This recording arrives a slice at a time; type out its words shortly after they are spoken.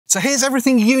So here's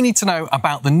everything you need to know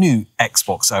about the new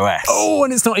Xbox OS. Oh,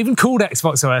 and it's not even called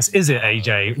Xbox OS, is it,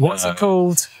 AJ? What's it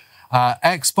called?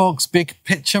 Xbox Big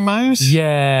Picture Mode.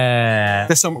 Yeah.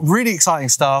 There's some really exciting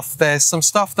stuff. There's some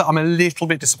stuff that I'm a little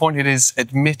bit disappointed is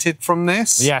admitted from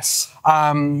this. Yes.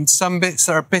 Some bits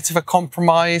that are a bit of a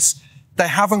compromise. They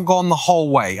haven't gone the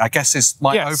whole way, I guess is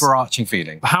my overarching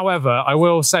feeling. However, I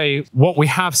will say what we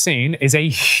have seen is a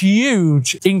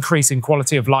huge increase in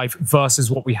quality of life versus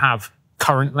what we have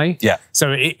currently. Yeah.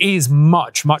 So it is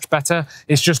much, much better.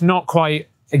 It's just not quite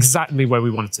exactly where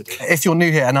we want it to be. If you're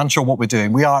new here and unsure what we're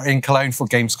doing, we are in Cologne for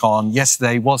Gamescom.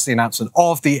 Yesterday was the announcement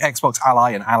of the Xbox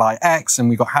Ally and Ally X, and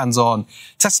we got hands-on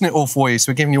testing it all for you.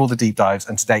 So we're giving you all the deep dives,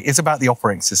 and today is about the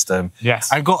operating system.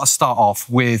 Yes. I've got to start off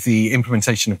with the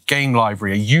implementation of Game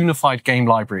Library, a unified Game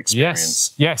Library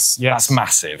experience. Yes. That's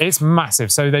massive. It's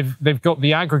massive. So they've got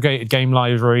the aggregated game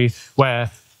library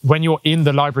where when you're in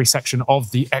the library section of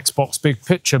the Xbox Big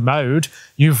Picture mode,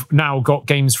 you've now got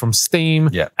games from Steam,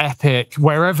 Epic,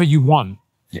 wherever you want.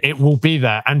 It will be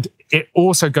there. And it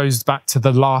also goes back to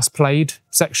the last played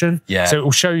section. Yeah. So it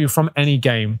will show you from any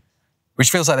game. Which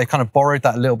feels like they kind of borrowed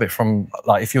that a little bit from,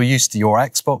 like, if you're used to your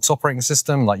Xbox operating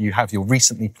system, like you have your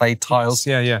recently played tiles.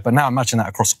 Yeah. But now imagine that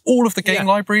across all of the game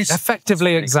libraries.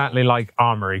 Effectively exactly like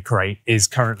Armory Crate is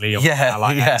currently on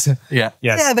Ally X.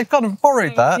 Yeah, they've kind of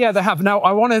borrowed that. Yeah, they have. Now,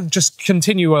 I want to just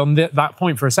continue on that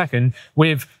point for a second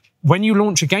with when you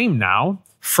launch a game now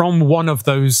from one of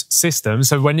those systems,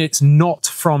 so when it's not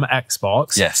from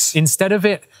Xbox, instead of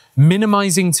it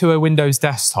minimizing to a Windows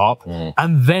desktop,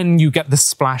 and then you get the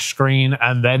splash screen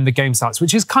and then the game starts,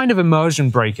 which is kind of immersion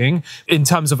breaking in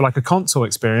terms of like a console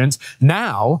experience.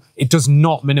 Now, it does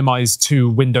not minimize to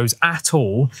Windows at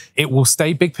all. It will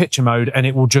stay big picture mode and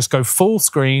it will just go full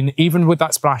screen, even with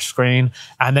that splash screen,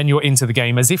 and then you're into the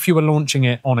game as if you were launching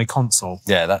it on a console.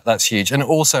 Yeah, that's huge. And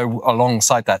also,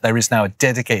 alongside that, there is now a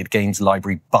dedicated games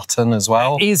library button as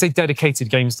well. There is a dedicated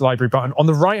games library button on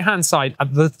the right-hand side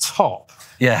at the top.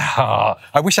 Yeah,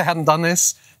 I wish I hadn't done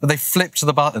this, but they flipped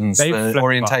the buttons, the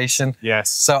orientation. Yes.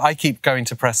 So I keep going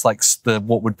to press like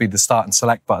what would be the start and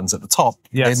select buttons at the top.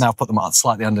 Yes. They now put them up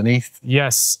slightly underneath.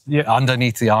 Yes. Yeah.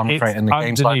 Underneath the Armory Crate and the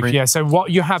games library. Yeah, so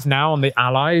what you have now on the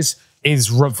Allies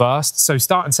is reversed. So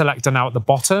start and select are now at the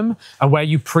bottom, and where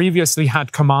you previously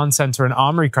had Command Center and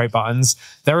Armory Crate buttons,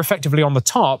 they're effectively on the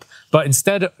top, but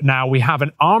instead now we have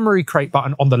an Armory Crate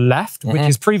button on the left, which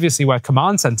is previously where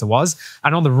Command Center was,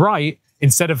 and on the right,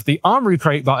 instead of the Armory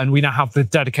Crate button, we now have the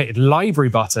dedicated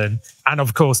library button and,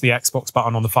 of course, the Xbox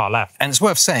button on the far left. And it's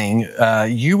worth saying,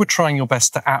 you were trying your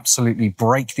best to absolutely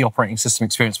break the operating system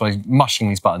experience by mushing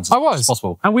these buttons as much as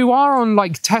possible. And we are on,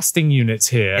 like, testing units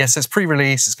here. Yes, it's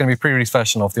pre-release. It's going to be a pre-release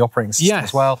version of the operating system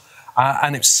as well.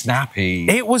 And it's snappy.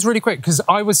 It was really quick because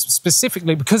I was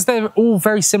specifically, because they're all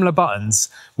very similar buttons,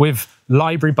 with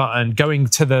library button going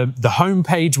to the home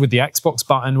page with the Xbox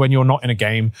button when you're not in a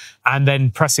game, and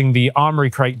then pressing the Armory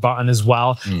Crate button as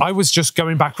well. I was just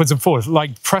going backwards and forth,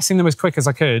 like pressing them as quick as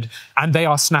I could, and they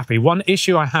are snappy. One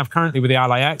issue I have currently with the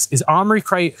Ally X is Armory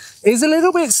Crate is a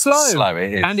little bit slow.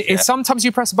 It is. And if sometimes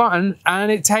you press a button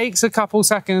and it takes a couple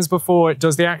seconds before it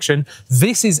does the action.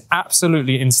 This is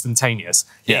absolutely instantaneous.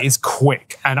 It is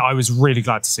quick, and I was really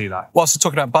glad to see that. Whilst we're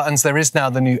talking about buttons, there is now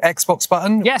the new Xbox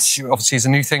button. Yes. Which obviously is a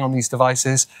new thing on these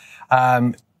devices.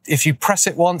 If you press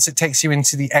it once, it takes you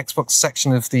into the Xbox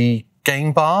section of the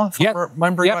game bar, if I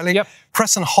remember rightly.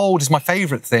 Press and hold is my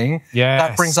favourite thing.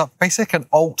 That brings up basically an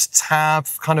Alt-Tab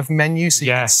kind of menu, so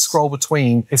you can scroll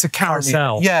between. It's a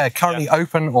carousel. Currently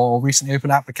open or recently open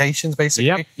applications,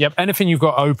 basically. Anything you've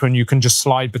got open, you can just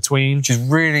slide between. Which is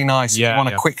really nice if you want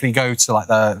to quickly go to like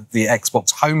the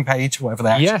Xbox homepage, whatever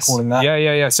they're actually calling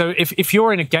that. So if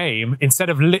you're in a game,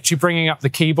 instead of literally bringing up the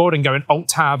keyboard and going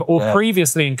Alt-Tab, or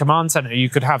previously in Command Center, you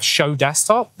could have Show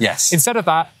Desktop. Instead of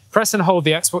that, press and hold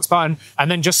the Xbox button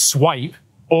and then just swipe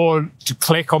or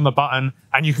click on the button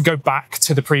and you can go back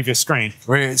to the previous screen.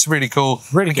 It's really cool.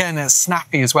 Again, it's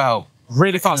snappy as well.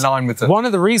 Really fast. In line with One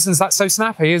of the reasons that's so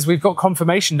snappy is we've got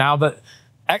confirmation now that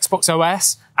Xbox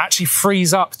OS actually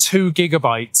frees up 2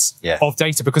 gigabytes of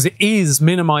data because it is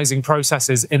minimizing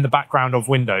processes in the background of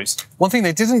Windows. One thing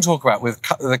they didn't talk about with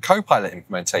the Copilot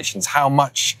implementation is how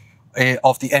much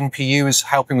of the NPU is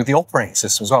helping with the operating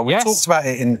system as well. We talked about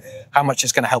it in how much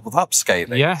it's going to help with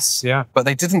upscaling. But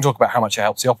they didn't talk about how much it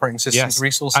helps the operating system's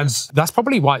resources. And that's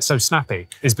probably why it's so snappy,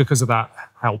 is because of that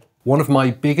help. One of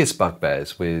my biggest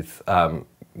bugbears with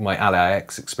my Ally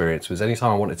X experience was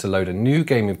anytime I wanted to load a new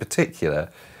game in particular,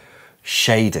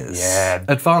 shaders.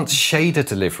 Advanced shader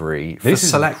delivery for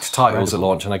select titles at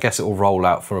launch, and I guess it will roll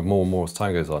out for more and more as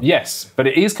time goes on. Yes, but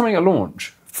it is coming at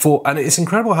launch And it's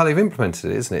incredible how they've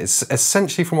implemented it, isn't it? It's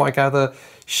essentially, from what I gather,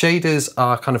 shaders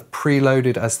are kind of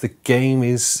preloaded as the game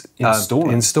is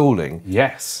installing.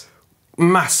 Yes.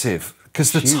 Massive.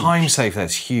 Because the time save there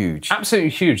is huge.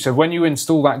 Absolutely huge. So when you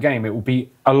install that game, it will be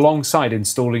alongside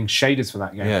installing shaders for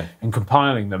that game and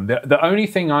compiling them. The only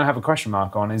thing I have a question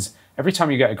mark on is every time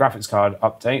you get a graphics card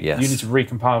update, you need to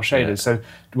recompile shaders. So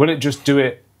will it just do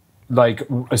it like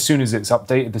as soon as it's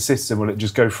updated the system? Will it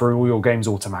just go through all your games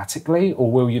automatically,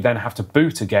 or will you then have to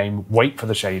boot a game, wait for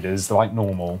the shaders like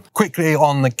normal? Quickly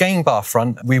on the game bar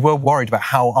front, we were worried about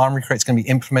how Armoury Crate is going to be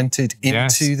implemented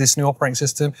into this new operating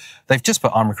system. They've just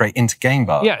put Armoury Crate into game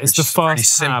bar. Yeah, it's the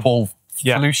first simple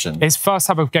solution. It's first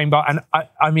tab of game bar, and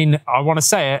I mean, I want to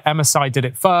say it, MSI did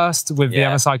it first with the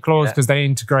MSI clause because they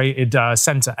integrated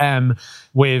Center M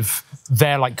with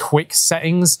their like quick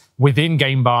settings within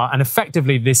game bar, and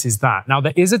effectively this is that. Now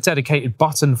there is a dedicated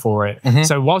button for it.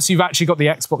 So whilst you've actually got the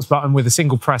Xbox button with a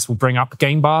single press will bring up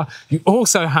game bar, you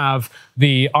also have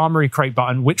the Armoury Crate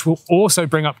button, which will also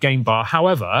bring up game bar.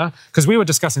 However, because we were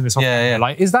discussing this on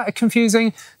like, is that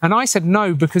confusing? And I said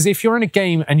no, because if you're in a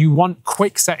game and you want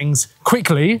quick settings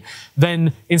quickly,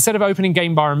 then instead of opening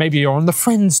game bar and maybe you're on the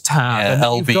friends tab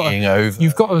and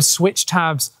you've got to switch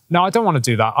tabs. No, I don't want to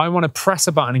do that. I want to press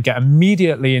a button and get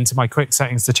immediately into my quick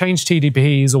settings to change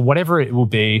TDPs or whatever it will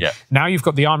be. Now you've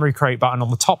got the Armoury Crate button on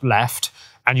the top left,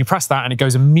 and you press that and it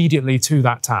goes immediately to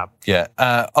that tab.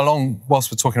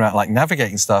 Whilst we're talking about like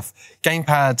navigating stuff,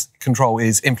 gamepad control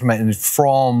is implemented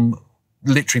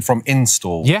literally from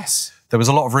install. Yes. There was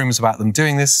a lot of rumors about them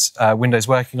doing this, Windows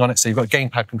working on it. So you've got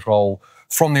gamepad control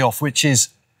from the off, which is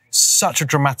such a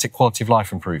dramatic quality of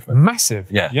life improvement. Massive.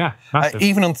 Yeah, massive.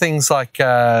 Even on things like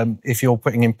if you're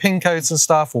putting in PIN codes and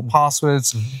stuff or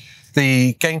passwords,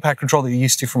 the gamepad control that you're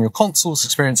used to from your consoles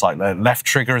experience, like the left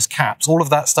trigger as caps, all of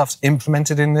that stuff's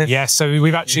implemented in this. Yeah, so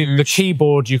we've actually, the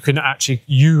keyboard, you can actually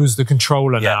use the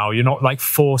controller now. You're not like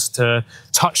forced to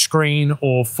touch screen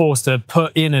or forced to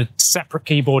put in a separate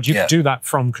keyboard. You can do that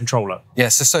from controller. Yeah,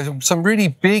 so some really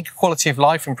big quality of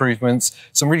life improvements,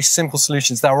 some really simple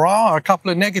solutions. There are a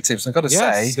couple of negatives, I've got to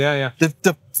say.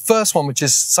 The first one, which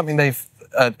is something they've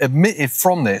admitted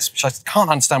from this, which I can't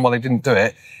understand why they didn't do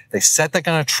it. They said they're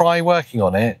going to try working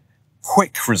on it.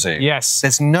 Quick resume. Yes.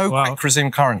 There's no quick resume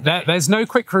currently. There's no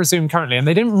quick resume currently, and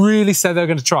they didn't really say they're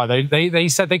going to try. They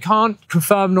said they can't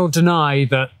confirm nor deny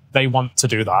that they want to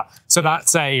do that. So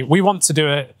that's we want to do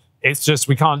it. It's just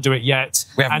we can't do it yet.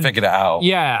 We haven't figured it out.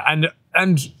 Yeah,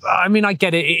 and I mean I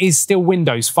get it. It is still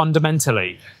Windows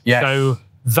fundamentally. Yeah. So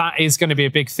that is going to be a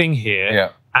big thing here. Yeah.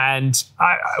 And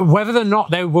whether or not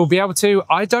they will be able to,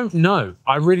 I don't know.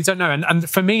 I really don't know. And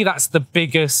for me, that's the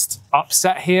biggest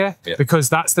upset here because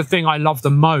that's the thing I love the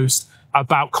most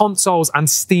about consoles and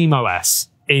SteamOS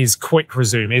is quick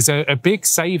resume. Is a big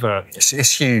saver.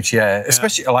 It's huge,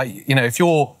 especially like, you know, if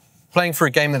you're playing for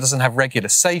a game that doesn't have regular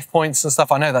save points and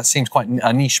stuff. I know that seems quite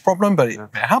a niche problem, but it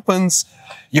happens.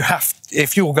 You have,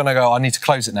 if you're going to go, I need to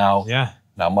close it now.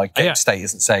 Now my game state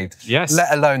isn't saved.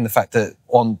 Let alone the fact that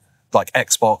on like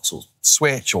Xbox or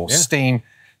Switch or Steam,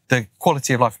 the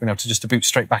quality of life of being able to just boot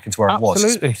straight back into where it was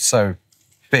is so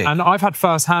big. And I've had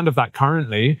first hand of that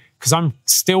currently because I'm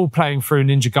still playing through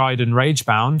Ninja Gaiden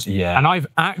Ragebound. And I've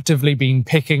actively been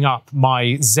picking up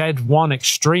my Z1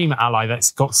 Extreme Ally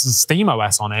that's got some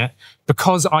SteamOS on it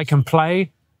because I can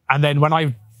play. And then when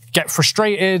I get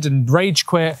frustrated and rage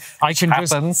quit, I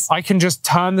can just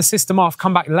turn the system off,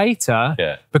 come back later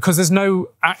because there's no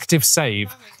active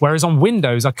save. Whereas on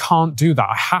Windows, I can't do that.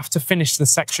 I have to finish the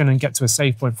section and get to a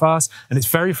save point first, and it's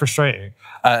very frustrating.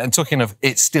 And talking of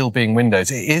it still being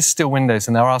Windows, it is still Windows,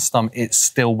 and there are some it's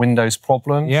still Windows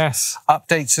problems.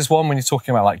 Updates is one when you're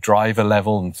talking about like driver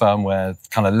level and firmware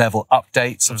kind of level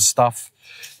updates of stuff.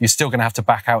 You're still going to have to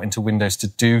back out into Windows to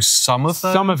do some of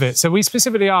them. Some of it. So we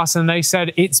specifically asked, and they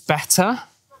said it's better,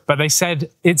 but they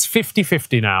said it's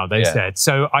 50-50 now, they said.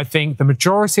 So I think the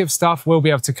majority of stuff will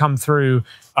be able to come through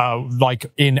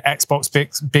like in Xbox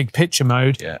big picture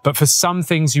mode. But for some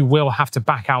things, you will have to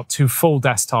back out to full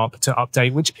desktop to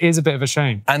update, which is a bit of a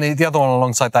shame. And the other one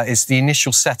alongside that is the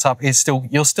initial setup is still,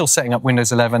 you're still setting up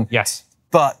Windows 11.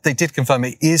 But they did confirm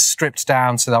it is stripped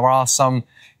down, so there are some,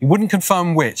 you wouldn't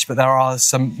confirm which, but there are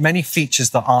many features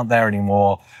that aren't there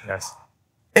anymore.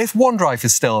 If OneDrive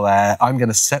is still there, I'm going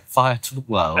to set fire to the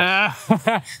world.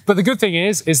 But the good thing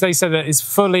is they said that it's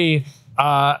fully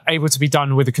able to be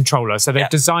done with a controller. So they've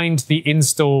designed the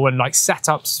install and like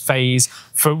setups phase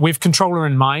with controller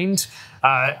in mind.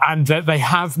 And that they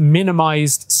have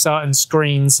minimized certain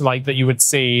screens like that you would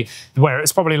see where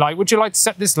it's probably like, would you like to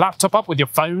set this laptop up with your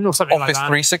phone or something like that? Office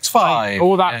 365. Like,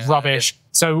 all that rubbish.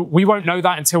 So we won't know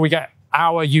that until we get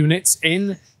our units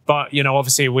in. But, you know,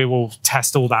 obviously we will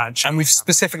test all that. And we've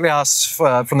specifically asked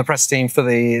from the press team for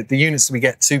the units that we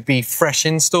get to be fresh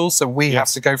installs. So we have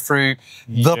to go through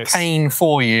the pain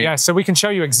for you. Yeah, so we can show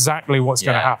you exactly what's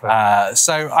going to happen.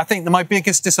 So I think that my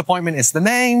biggest disappointment is the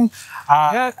name.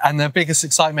 And the biggest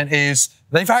excitement is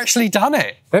they've actually done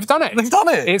it. They've done it. They've done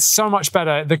it. It's so much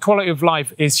better. The quality of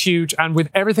life is huge. And with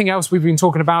everything else we've been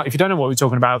talking about, if you don't know what we're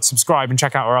talking about, subscribe and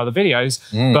check out our other videos.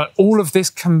 But all of this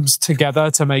comes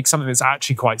together to make something that's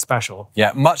actually quite special.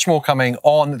 Yeah, much more coming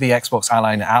on the Xbox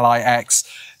Ally and Ally X.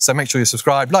 So make sure you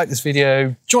subscribe, like this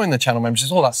video, join the channel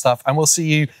memberships, all that stuff. And we'll see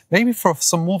you maybe for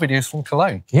some more videos from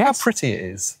Cologne. Yeah. How pretty it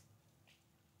is.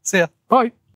 See ya. Bye.